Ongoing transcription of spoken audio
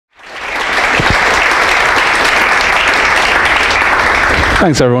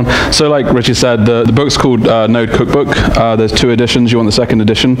Thanks, everyone. So like Richie said, the book's called Node Cookbook. There's 2 editions. You want the 2nd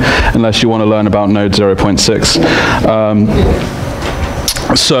edition, unless you want to learn about Node 0.6.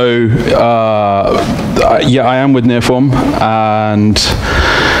 Yeah, I am with NearForm, and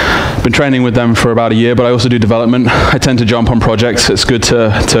been training with them for about a year, but I also do development. I tend to jump on projects. It's good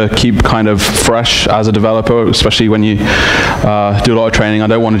to keep kind of fresh as a developer, especially when you do a lot of training. I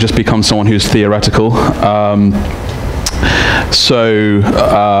don't want to just become someone who's theoretical.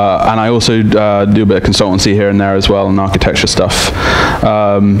 And I also do a bit of consultancy here and there as well, and architecture stuff.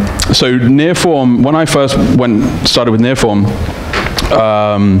 So NearForm, when I first started with NearForm,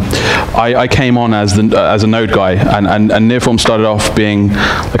 I came on as a Node guy, and NearForm started off being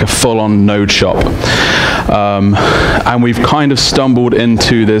like a full-on Node shop. And we've kind of stumbled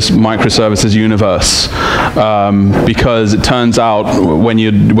into this microservices universe because it turns out when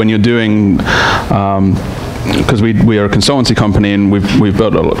you're doing because we are a consultancy company and we've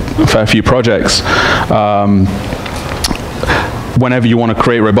built a fair few projects. Whenever you want to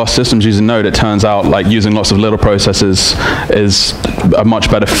create robust systems using Node, it turns out like using lots of little processes is a much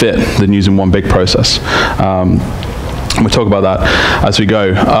better fit than using one big process. We'll talk about that as we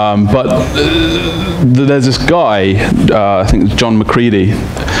go. There's this guy, I think John McCready,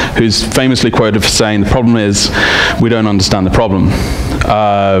 who's famously quoted for saying, the problem is we don't understand the problem.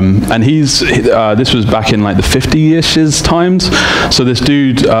 And this was back in like the 50-ish times. So this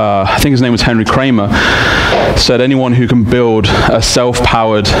dude, I think his name was Henry Kramer, said anyone who can build a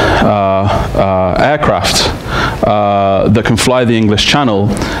self-powered aircraft that can fly the English Channel,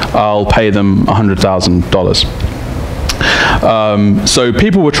 I'll pay them $100,000. So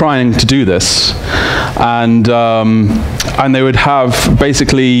people were trying to do this, and they would have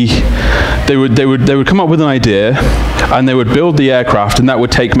basically they would come up with an idea, and they would build the aircraft, and that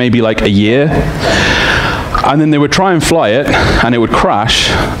would take maybe like a year. And then they would try and fly it, and it would crash,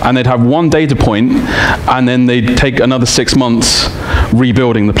 and they'd have one data point, and then they'd take another 6 months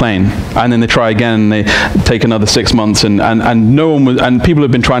rebuilding the plane. And then they try again, and they take another 6 months, and no one was, and people have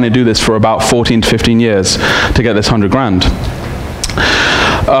been trying to do this for about 14 to 15 years to get this 100 grand.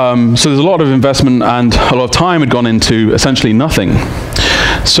 So there's a lot of investment and a lot of time had gone into essentially nothing.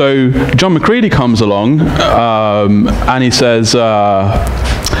 So John McCready comes along, and he says,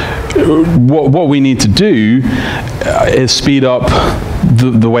 what we need to do is speed up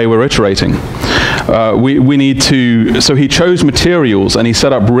the way we're iterating. We need to, so he chose materials and he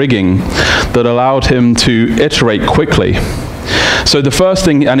set up rigging that allowed him to iterate quickly. So the first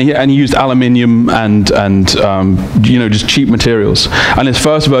thing, and he used aluminium and just cheap materials. And his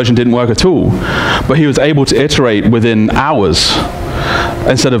first version didn't work at all, but he was able to iterate within hours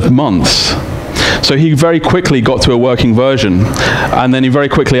instead of months. So he very quickly got to a working version, and then he very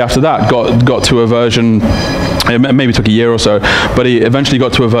quickly after that got to a version, it maybe took a year or so, but he eventually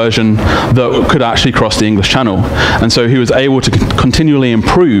got to a version that could actually cross the English Channel. And so he was able to continually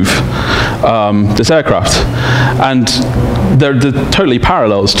improve this aircraft. And they're totally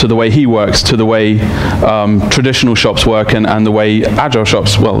parallels to the way he works, to the way traditional shops work, and the way agile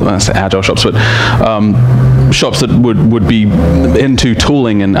shops, well, I say agile shops, but shops that would be into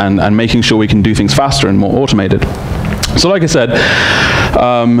tooling and making sure we can do things faster and more automated. So like I said,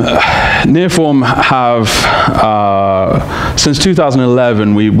 NearForm have, since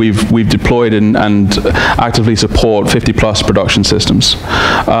 2011, we've deployed and actively support 50+ production systems.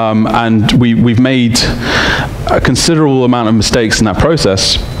 And we've made a considerable amount of mistakes in that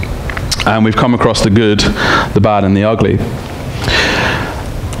process, and we've come across the good, the bad, and the ugly.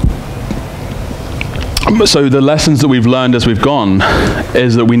 So the lessons that we've learned as we've gone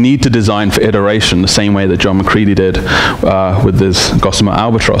is that we need to design for iteration the same way that John McCready did with this Gossamer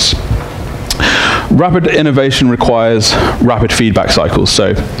Albatross. Rapid innovation requires rapid feedback cycles.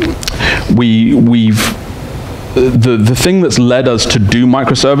 So the thing that's led us to do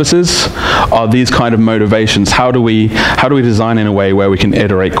microservices are these kind of motivations. How do we design in a way where we can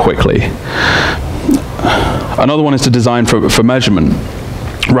iterate quickly? Another one is to design for measurement.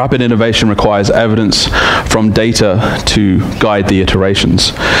 Rapid innovation requires evidence from data to guide the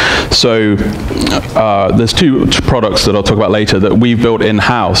iterations. So there's two products that I'll talk about later that we've built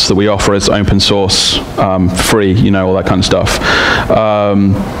in-house that we offer as open source, free, all that kind of stuff.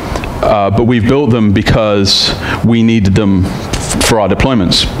 But we've built them because we needed them for our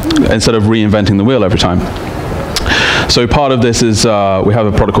deployments instead of reinventing the wheel every time. So part of this is we have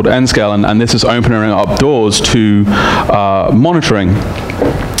a product called Nscale, and this is opening up doors to monitoring.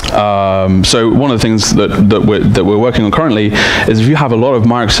 So one of the things that we're working on currently is if you have a lot of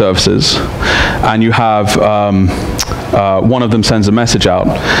microservices and you have one of them sends a message out,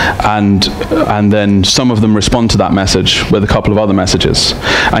 and then some of them respond to that message with a couple of other messages.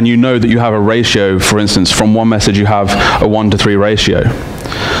 And you know that you have a ratio, for instance, from one message you have a 1-to-3 ratio.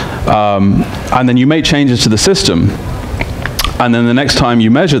 And then you make changes to the system, and then the next time you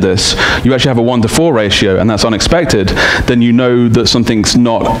measure this, you actually have a 1-to-4 ratio, and that's unexpected, then you know that something's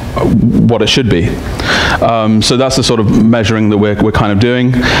not what it should be. So that's the sort of measuring that we're kind of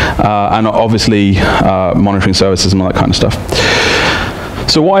doing, and obviously monitoring services and all that kind of stuff.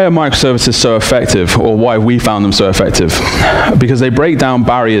 So why are microservices so effective, or why have we found them so effective? Because they break down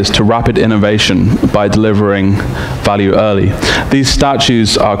barriers to rapid innovation by delivering value early. These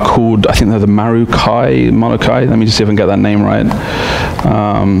statues are called, I think they're the Molokai. Let me just see if I can get that name right.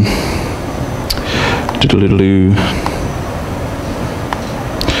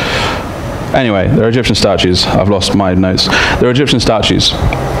 Anyway, they're Egyptian statues. I've lost my notes. They're Egyptian statues,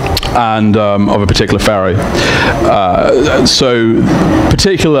 and of a particular pharaoh. So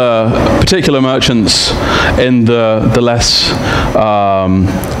particular merchants in the less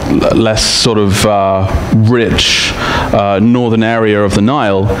sort of rich northern area of the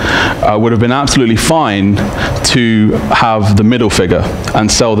Nile would have been absolutely fine to have the middle figure and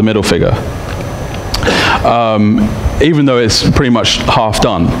sell the middle figure, even though it's pretty much half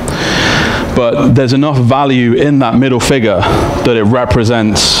done. But there's enough value in that middle figure that it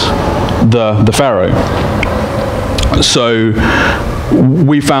represents the pharaoh. So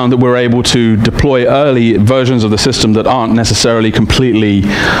we found that we're able to deploy early versions of the system that aren't necessarily completely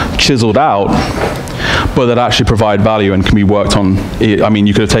chiseled out, but that actually provide value and can be worked on. I mean,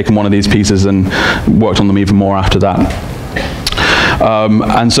 you could have taken one of these pieces and worked on them even more after that.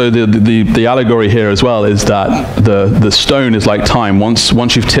 And so the allegory here as well is that the stone is like time. Once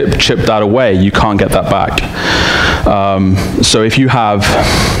you've chipped that away, you can't get that back. So if you have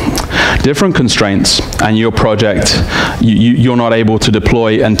different constraints and your project, you're not able to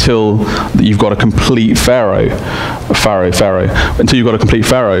deploy until you've got a complete pharaoh, until you've got a complete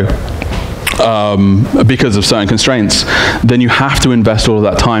pharaoh, because of certain constraints, then you have to invest all of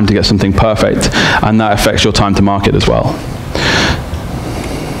that time to get something perfect, and that affects your time to market as well.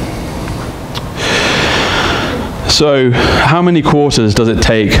 So how many quarters does it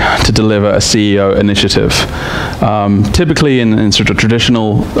take to deliver a CEO initiative? Typically in sort of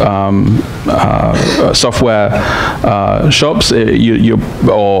traditional software shops,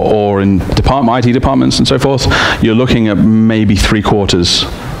 or in IT departments and so forth, you're looking at maybe 3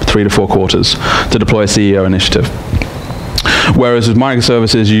 to 4 quarters to deploy a CEO initiative. Whereas with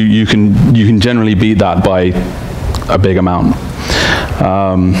microservices, you can generally beat that by a big amount.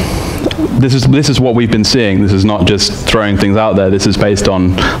 This is what we've been seeing. This is not just throwing things out there. This is based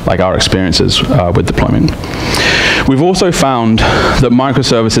on like our experiences with deployment. We've also found that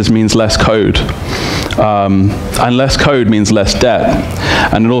microservices means less code, and less code means less debt,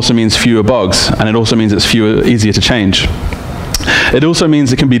 and it also means fewer bugs, and it also means it's easier to change. It also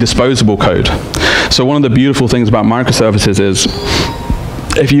means it can be disposable code. So one of the beautiful things about microservices is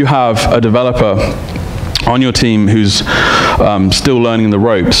if you have a developer on your team who's still learning the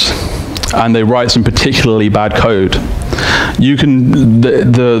ropes, and they write some particularly bad code, you can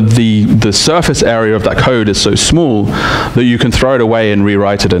the surface area of that code is so small that you can throw it away and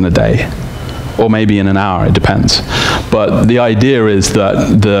rewrite it in a day, or maybe in an hour. It depends. But the idea is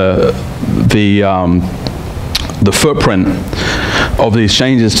that the footprint of these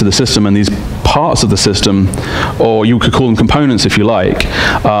changes to the system and these parts of the system, or you could call them components if you like,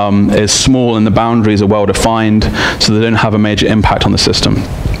 is small, and the boundaries are well defined, so they don't have a major impact on the system.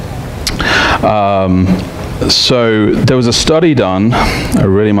 So there was a study done. I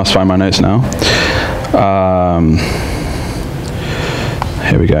really must find my notes now.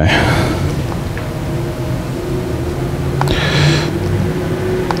 Here we go.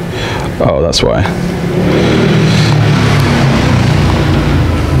 Oh, that's why.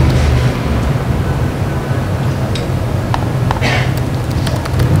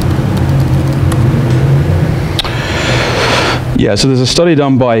 Yeah, so there's a study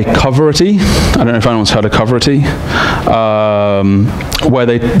done by Coverity. I don't know if anyone's heard of Coverity, where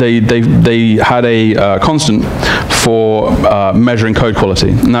they had a constant for measuring code quality,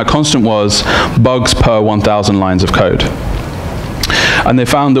 and that constant was bugs per 1,000 lines of code. And they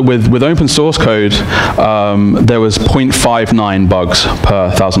found that with open source code, there was 0.59 bugs per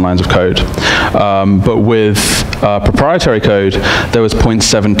 1,000 lines of code, but with proprietary code, there was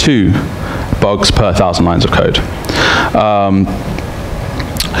 0.72 bugs per 1,000 lines of code.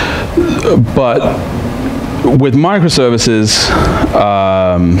 But with microservices,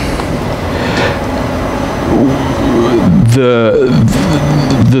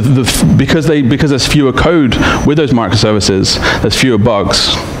 because there's fewer code with those microservices, there's fewer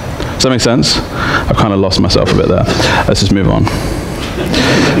bugs. Does that make sense? I've kind of lost myself a bit there. Let's just move on.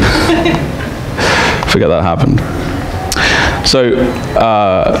 Forget that happened. So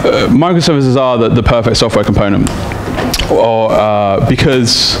microservices are the perfect software component,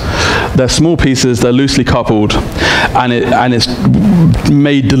 because they're small pieces, they're loosely coupled, and it's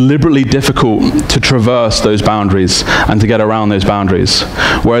made deliberately difficult to traverse those boundaries and to get around those boundaries.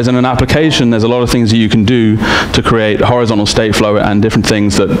 Whereas in an application, there's a lot of things that you can do to create horizontal state flow and different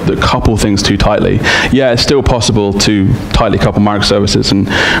things that couple things too tightly. Yeah, it's still possible to tightly couple microservices, and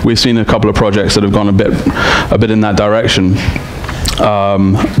we've seen a couple of projects that have gone a bit in that direction.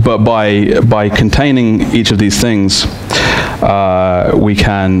 But by containing each of these things, we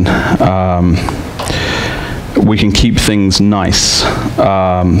can keep things nice.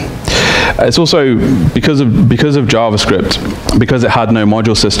 It's also because of JavaScript, because it had no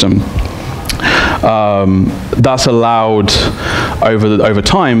module system. That's allowed over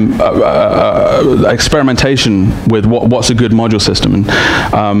time experimentation with what's a good module system.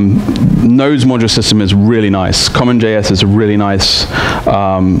 And Node's module system is really nice. CommonJS is a really nice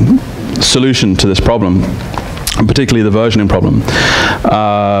solution to this problem, and particularly the versioning problem.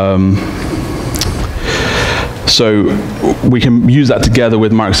 So we can use that together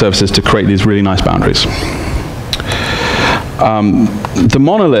with microservices to create these really nice boundaries. The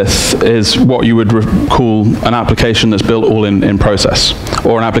monolith is what you would call an application that's built all in process,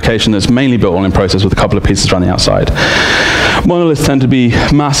 or an application that's mainly built all in process with a couple of pieces around the outside. Monoliths tend to be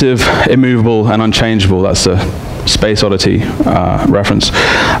massive, immovable, and unchangeable. That's a Space Oddity reference.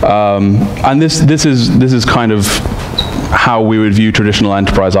 And this is kind of how we would view traditional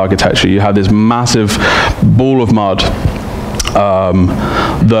enterprise architecture. You have this massive ball of mud.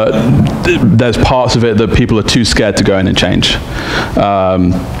 There's parts of it that people are too scared to go in and change.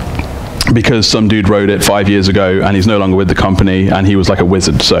 Because some dude wrote it 5 years ago and he's no longer with the company and he was like a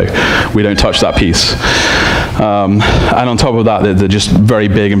wizard, so we don't touch that piece. And on top of that, they're just very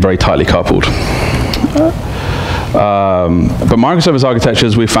big and very tightly coupled. But microservice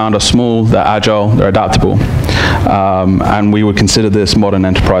architectures we found are small, they're agile, they're adaptable. And we would consider this modern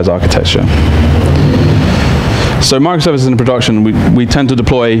enterprise architecture. So microservices in production, we tend to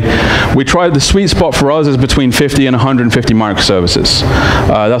deploy, the sweet spot for us is between 50 and 150 microservices.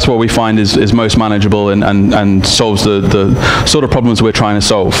 That's what we find is most manageable and solves the sort of problems we're trying to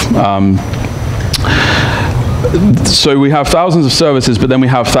solve. So we have thousands of services, but then we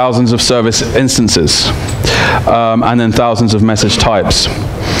have thousands of service instances, and then thousands of message types.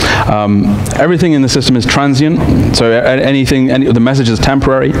 Everything in the system is transient, so the message is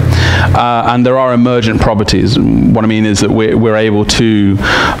temporary, and there are emergent properties. What I mean is that we're able to,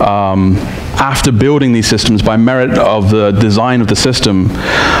 after building these systems, by merit of the design of the system,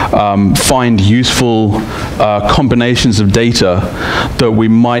 find useful combinations of data that we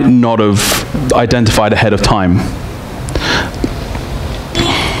might not have identified ahead of time.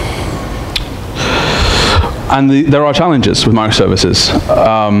 And there are challenges with microservices.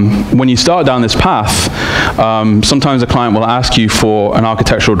 When you start down this path, sometimes a client will ask you for an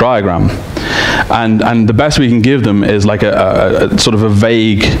architectural diagram. And the best we can give them is like a sort of a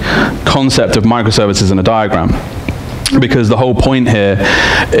vague concept of microservices in a diagram. Because the whole point here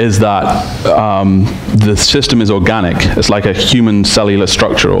is that the system is organic. It's like a human cellular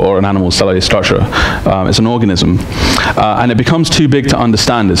structure or an animal cellular structure. It's an organism. And it becomes too big to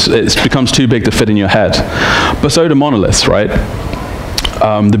understand. It becomes too big to fit in your head. But so do monoliths, right?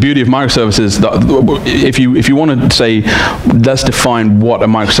 The beauty of microservices, if you want to say, let's define what a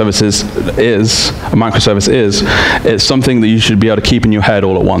microservice is, it's something that you should be able to keep in your head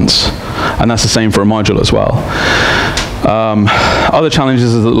all at once. And that's the same for a module as well. Other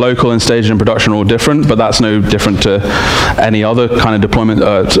challenges is that local and staged and production are all different, but that's no different to any other kind of deployment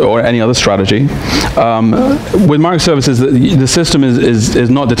or any other strategy. With microservices, the system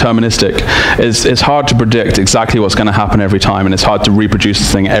is not deterministic. It's hard to predict exactly what's going to happen every time, and it's hard to reproduce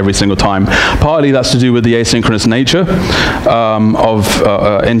this thing every single time. Partly that's to do with the asynchronous nature of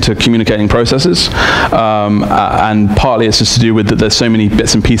intercommunicating processes, and partly it's just to do with that there's so many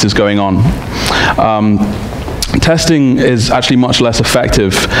bits and pieces going on. Testing is actually much less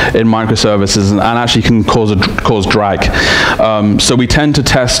effective in microservices and actually can cause drag. So we tend to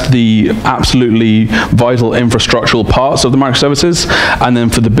test the absolutely vital infrastructural parts of the microservices, and then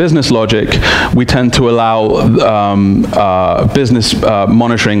for the business logic, we tend to allow business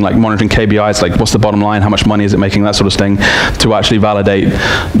monitoring, like monitoring KPIs, like what's the bottom line, how much money is it making, that sort of thing, to actually validate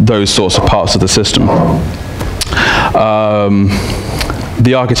those sorts of parts of the system.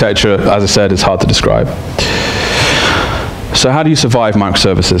 The architecture, as I said, is hard to describe. So how do you survive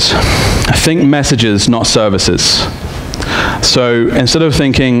microservices? Think messages, not services. So instead of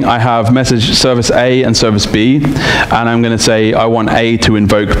thinking I have message service A and service B, and I'm going to say I want A to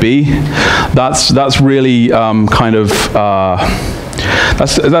invoke B, that's really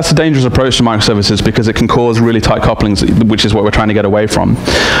that's a dangerous approach to microservices because it can cause really tight couplings, which is what we're trying to get away from.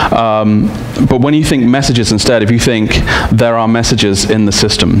 But when you think messages instead, if you think there are messages in the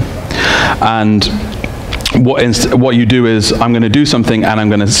system, and what you do is I'm going to do something and I'm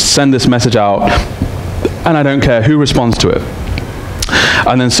going to send this message out, and I don't care who responds to it.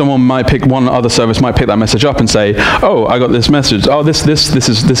 And then one other service might pick that message up and say, oh, I got this message. Oh, this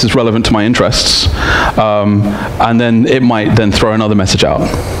is relevant to my interests. And then it might then throw another message out.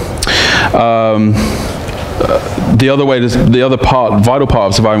 The other vital part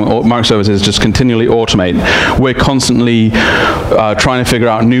of surviving microservices is just continually automate. We're constantly trying to figure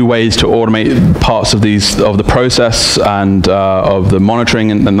out new ways to automate parts of the process and of the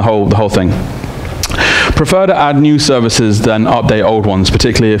monitoring and the whole thing. Prefer to add new services than update old ones,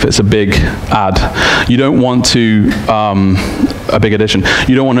 particularly if it's a big add. You don't want to a big addition.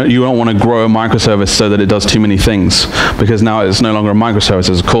 You don't want to grow a microservice so that it does too many things, because now it's no longer a microservice;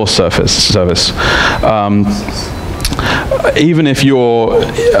 it's a core service. Even if you're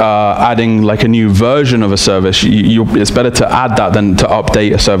adding like a new version of a service, it's better to add that than to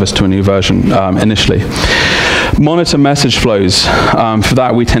update a service to a new version initially. Monitor message flows. For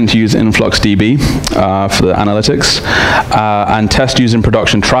that, we tend to use InfluxDB for the analytics, and test using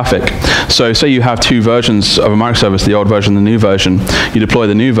production traffic. So say you have two versions of a microservice, the old version and the new version. You deploy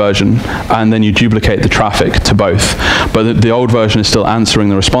the new version, and then you duplicate the traffic to both. But the old version is still answering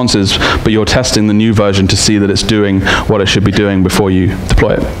the responses, but you're testing the new version to see that it's doing what it should be doing before you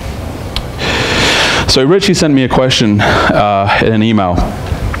deploy it. So Richie sent me a question in an email.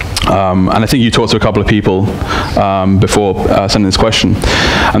 And I think you talked to a couple of people before sending this question.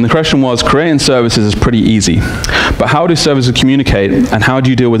 And the question was, creating services is pretty easy, but how do services communicate, and how do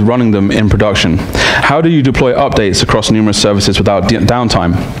you deal with running them in production? How do you deploy updates across numerous services without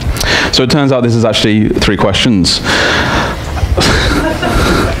downtime? So it turns out this is actually 3 questions.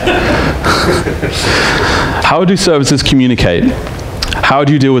 How do services communicate? How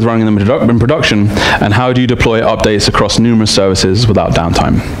do you deal with running them in production? And how do you deploy updates across numerous services without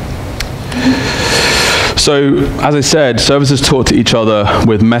downtime? So, as I said, services talk to each other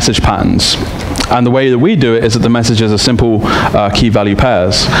with message patterns. And the way that we do it is that the messages are simple key-value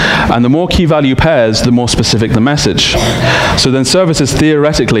pairs. And the more key-value pairs, the more specific the message. So then services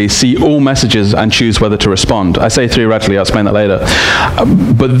theoretically see all messages and choose whether to respond. I say theoretically, I'll explain that later.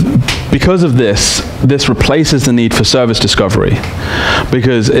 But because of this replaces the need for service discovery.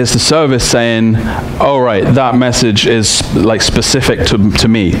 Because it's the service saying, oh, right, that message is like specific to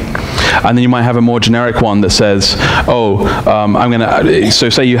me. And then you might have a more generic one that says, oh, so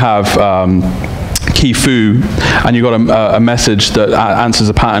say you have key foo, and you've got a message that answers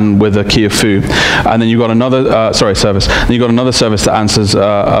a pattern with a key of foo, and then you've got another service, and you've got another service that answers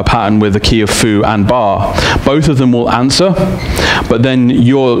a pattern with a key of foo and bar. Both of them will answer, but then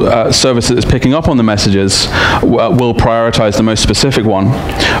your service that is picking up on the messages will prioritize the most specific one,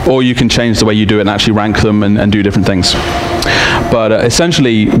 or you can change the way you do it and actually rank them and do different things. But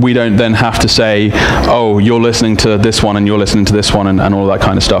essentially, we don't then have to say, oh, you're listening to this one and you're listening to this one and all that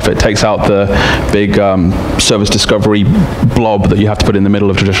kind of stuff. It takes out the big service discovery blob that you have to put in the middle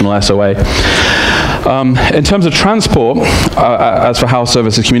of traditional SOA. In terms of transport, as for how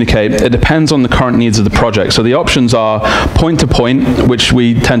services communicate, it depends on the current needs of the project. So the options are point-to-point, which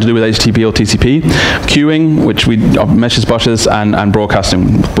we tend to do with HTTP or TCP, queuing, which we meshes bushes, and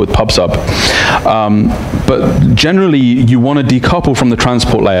broadcasting with PubSub. But generally, you want to decouple from the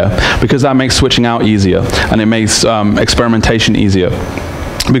transport layer because that makes switching out easier and it makes experimentation easier.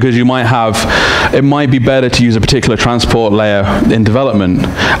 Because you might have, it might be better to use a particular transport layer in development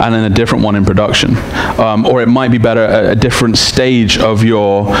and then a different one in production, or it might be better at a different stage of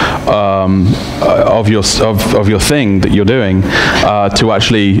your thing that you're doing to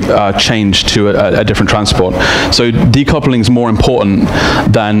actually change to a different transport. So decoupling is more important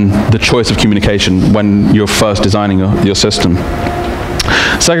than the choice of communication when you're first designing your system.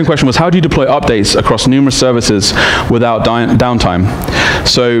 Second question was, how do you deploy updates across numerous services without downtime?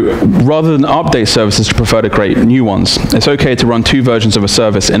 So rather than update services, you prefer to create new ones. It's okay to run 2 versions of a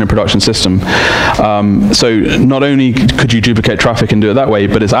service in a production system. So not only could you duplicate traffic and do it that way,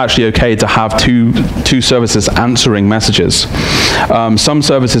 but it's actually okay to have two services answering messages. Some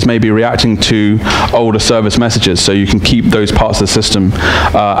services may be reacting to older service messages, so you can keep those parts of the system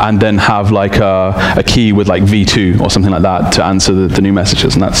and then have like a key with like V2 or something like that to answer the new message.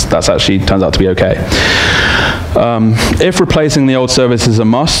 messages, and that's actually turns out to be okay. If replacing the old service is a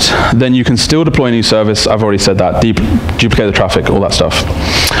must, then you can still deploy a new service. I've already said that. Duplicate the traffic, all that stuff.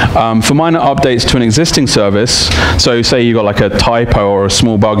 For minor updates to an existing service, so say you got like a typo or a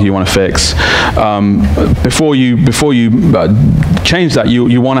small bug you want to fix, before you change that,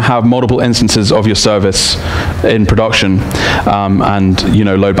 you want to have multiple instances of your service in production, and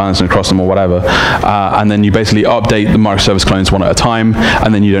load balancing across them or whatever, and then you basically update the microservice clones one at a time,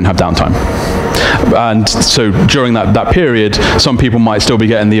 and then you don't have downtime. And so during that period, some people might still be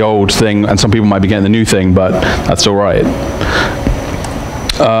getting the old thing, and some people might be getting the new thing, but that's all right.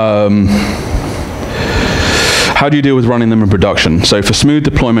 How do you deal with running them in production? So for smooth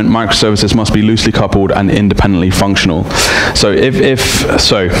deployment, microservices must be loosely coupled and independently functional. So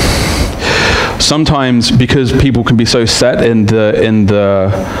sometimes, because people can be so set in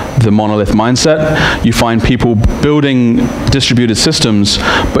the monolith mindset, you find people building distributed systems,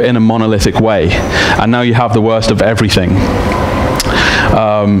 but in a monolithic way. And now you have the worst of everything.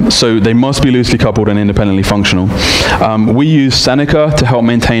 So they must be loosely coupled and independently functional. We use Seneca to help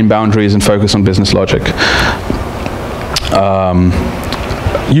maintain boundaries and focus on business logic.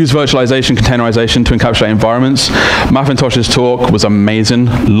 Use virtualization, containerization to encapsulate environments. Macintosh's talk was amazing,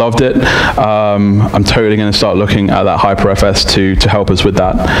 loved it. I'm totally going to start looking at that HyperFS to help us with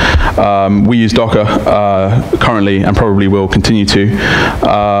that. We use Docker currently and probably will continue to.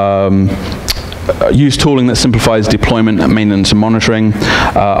 Use tooling that simplifies deployment, maintenance, and monitoring.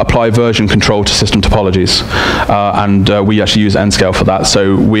 Apply version control to system topologies. And we actually use Nscale for that.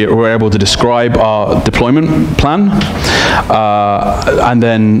 So we're able to describe our deployment plan. And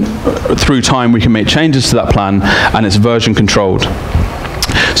then through time, we can make changes to that plan, and it's version controlled.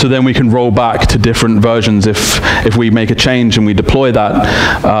 So then we can roll back to different versions if we make a change and we deploy that,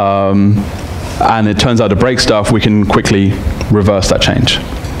 and it turns out to break stuff, we can quickly reverse that change.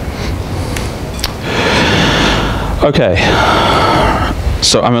 Okay,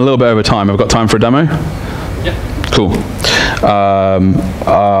 so I'm a little bit over time. I've got time for a demo? Yeah. Cool.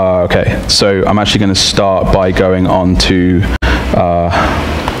 Okay, so I'm actually going to start by going on to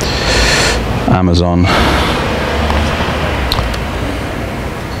Amazon.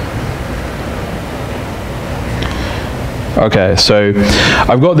 Okay, so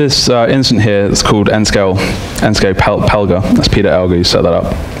I've got this instance here that's called Nscale Pelga. That's Peter Elgar who set that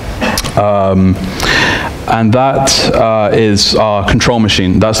up. And that is our control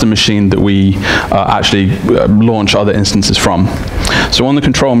machine. That's the machine that we actually launch other instances from. So on the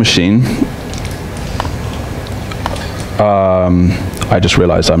control machine, I just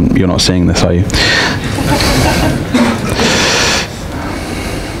realized you're not seeing this, are you?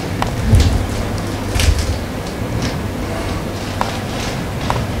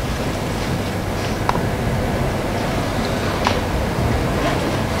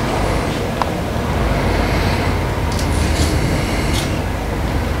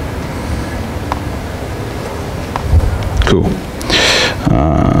 Cool.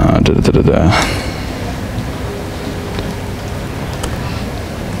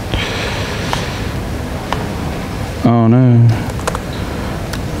 Oh no.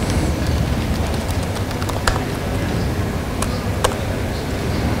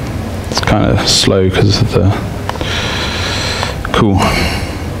 It's kind of slow because of the... Cool.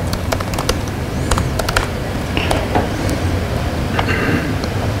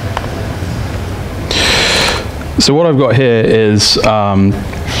 So what I've got here is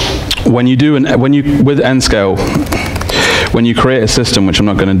with Nscale, when you create a system, which I'm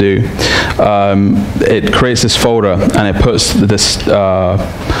not going to do, it creates this folder and it puts this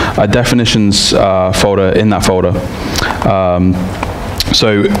a definitions folder in that folder.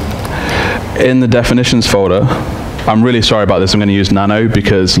 So in the definitions folder, I'm really sorry about this. I'm going to use Nano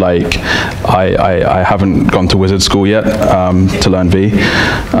because I haven't gone to wizard school yet to learn V.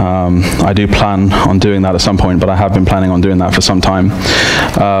 I do plan on doing that at some point, but I have been planning on doing that for some time.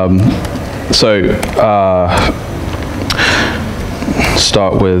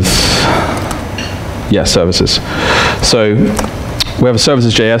 Start with services. So we have a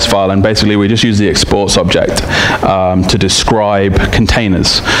services.js file, and basically we just use the exports object to describe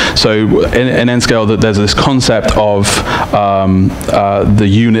containers. So in Nscale, there's this concept of the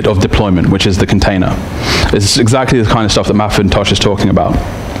unit of deployment, which is the container. It's exactly the kind of stuff that Macintosh is talking about.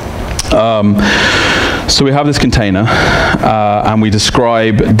 So we have this container, and we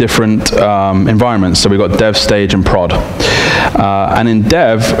describe different environments. So we've got dev, stage, and prod. And in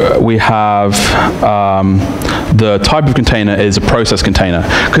dev, we have the type of container is a process container.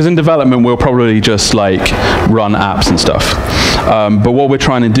 Because in development, we'll probably just like run apps and stuff. But what we're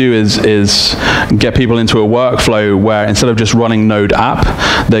trying to do is get people into a workflow where instead of just running node app,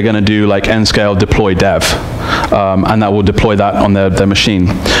 they're going to do like nscale deploy dev. And that will deploy that on their machine.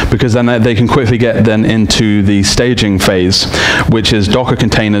 Because then they can quickly get then into the staging phase, which is Docker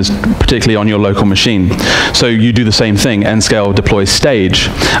containers, particularly on your local machine. So you do the same thing, nscale deploy stage,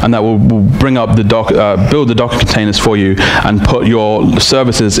 and that will bring up the build the Docker containers for you and put your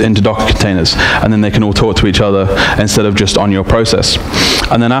services into Docker containers. And then they can all talk to each other instead of just on your process.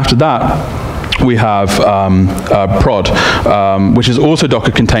 And then after that, we have prod, which is also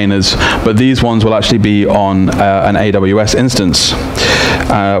Docker containers, but these ones will actually be on an AWS instance,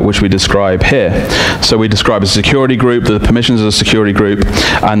 which we describe here. So we describe a security group, the permissions of a security group,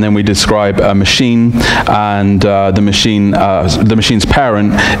 and then we describe a machine, and the machine's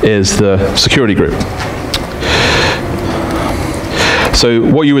parent is the security group. So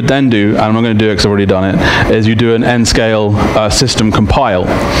what you would then do, and I'm not going to do it because I've already done it, is you do an nscale system compile.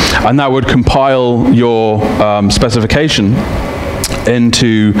 And that would compile your specification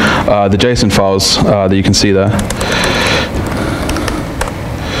into the JSON files that you can see there.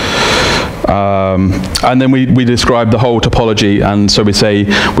 And then we describe the whole topology, and so we say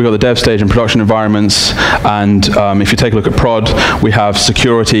we've got the dev stage and production environments, and if you take a look at prod, we have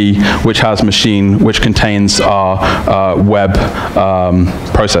security, which has machine, which contains our web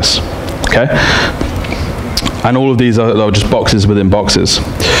process, okay? And all of these are just boxes within boxes.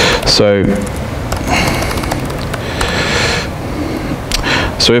 So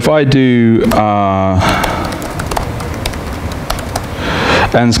if I do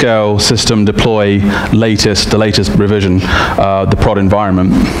nscale system deploy the latest revision, the prod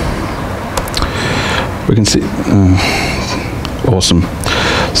environment, we can see, awesome.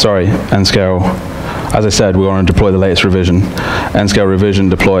 Sorry, nscale, as I said, we want to deploy the latest revision. Nscale revision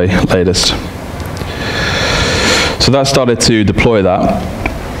deploy latest. So that started to deploy that.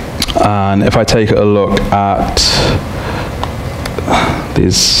 And if I take a look at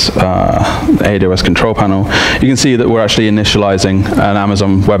these AWS control panel, you can see that we're actually initializing an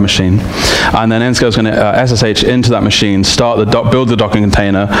Amazon web machine. And then nscale is going to SSH into that machine, build the Docker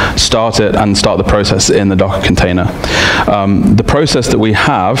container, start it, and start the process in the Docker container. The process that we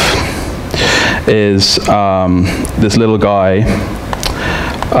have is this little guy.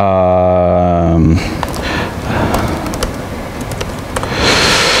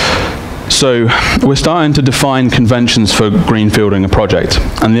 So we're starting to define conventions for greenfielding a project.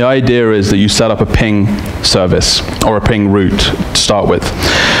 And the idea is that you set up a ping service or a ping route to start with.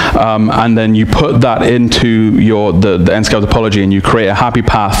 And then you put that into the nscale topology, and you create a happy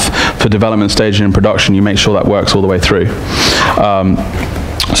path for development stage and production. You make sure that works all the way through.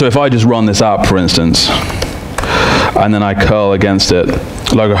 So if I just run this app, for instance, and then I curl against it,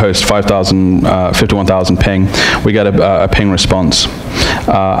 localhost 51,000 ping, we get a ping response.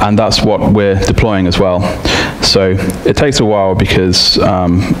 And that's what we're deploying as well. So it takes a while because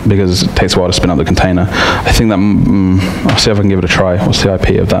it takes a while to spin up the container. I think that, I'll see if I can give it a try. What's the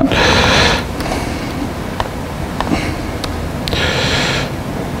IP of that?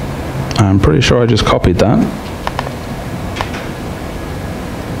 I'm pretty sure I just copied that.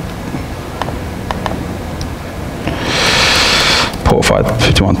 Port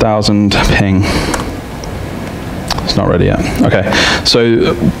 51,000 ping. It's not ready yet. Okay,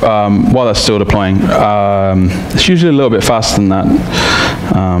 so while that's still deploying, it's usually a little bit faster than that.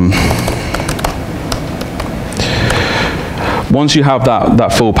 Once you have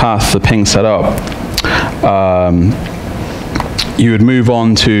that full path, the ping set up, you would move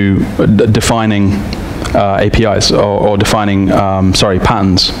on to defining APIs or defining,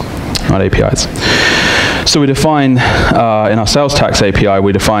 patterns, not APIs. So we define, in our sales tax API,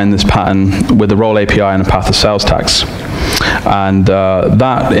 we define this pattern with the role API and a path of sales tax. And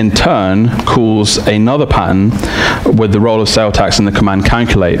that, in turn, calls another pattern with the role of sales tax and the command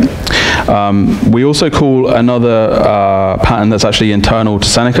calculate. We also call another pattern that's actually internal to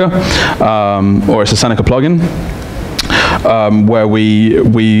Seneca, or it's a Seneca plugin. Where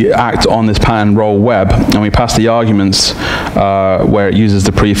we act on this pattern role web, and we pass the arguments where it uses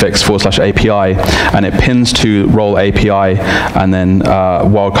the prefix /API, and it pins to role API and then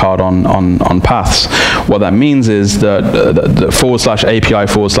wildcard on paths. What that means is that the /API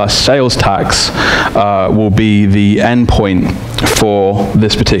 /sales tax will be the endpoint for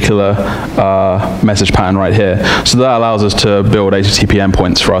this particular message pattern right here. So that allows us to build HTTP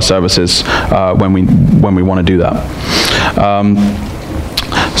endpoints for our services when we want to do that.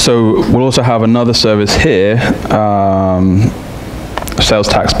 So we'll also have another service here, sales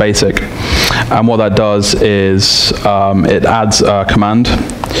tax basic, and what that does is it adds a command,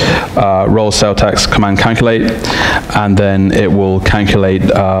 roll sales tax command calculate, and then it will calculate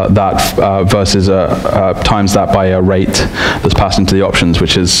that versus times that by a rate that's passed into the options,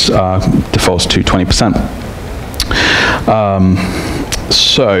 which is defaults to 20%.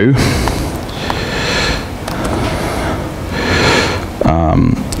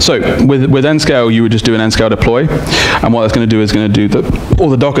 So with nscale, you would just do an nscale deploy, and what that's going to do is going to do all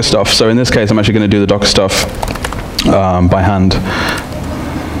the Docker stuff. So in this case, I'm actually going to do the Docker stuff by hand.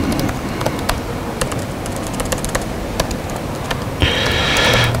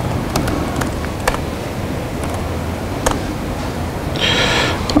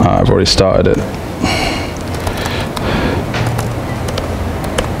 I've already started it.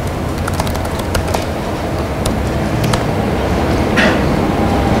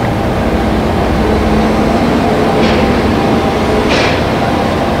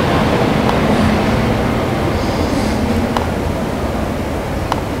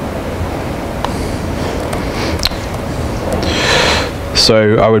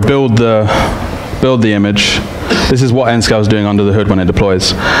 So I would build the image. This is what nscale is doing under the hood when it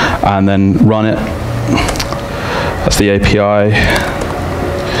deploys, and then run it. That's the API,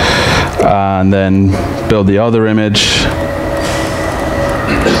 and then build the other image.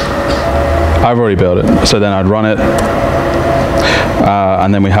 I've already built it, so then I'd run it,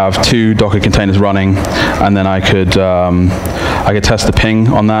 and then we have 2 Docker containers running, and then I could test the ping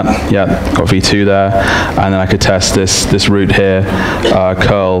on that. Yeah, got v2 there, and then I could test this route here,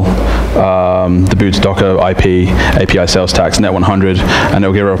 curl the boot's Docker IP API sales tax net 100, and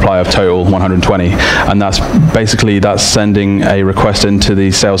it'll give a reply of total 120, and that's sending a request into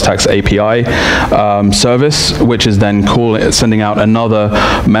the sales tax API service, which is then sending out another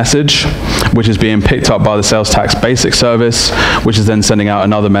message, which is being picked up by the sales tax basic service, which is then sending out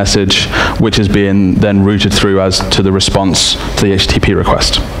another message, which is being then routed through as to the response to the HTTP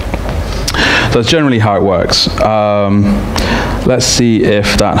request. So that's generally how it works. Let's see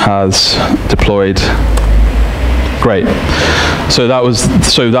if that has deployed. Great. So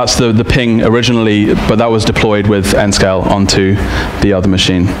that's the ping originally, but that was deployed with nscale onto the other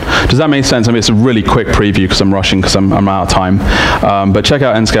machine. Does that make sense? I mean, it's a really quick preview because I'm rushing because I'm out of time. But check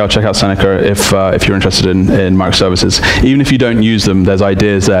out nscale, check out Seneca if you're interested in microservices. Even if you don't use them, there's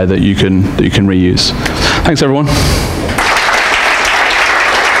ideas there that you can reuse. Thanks, everyone.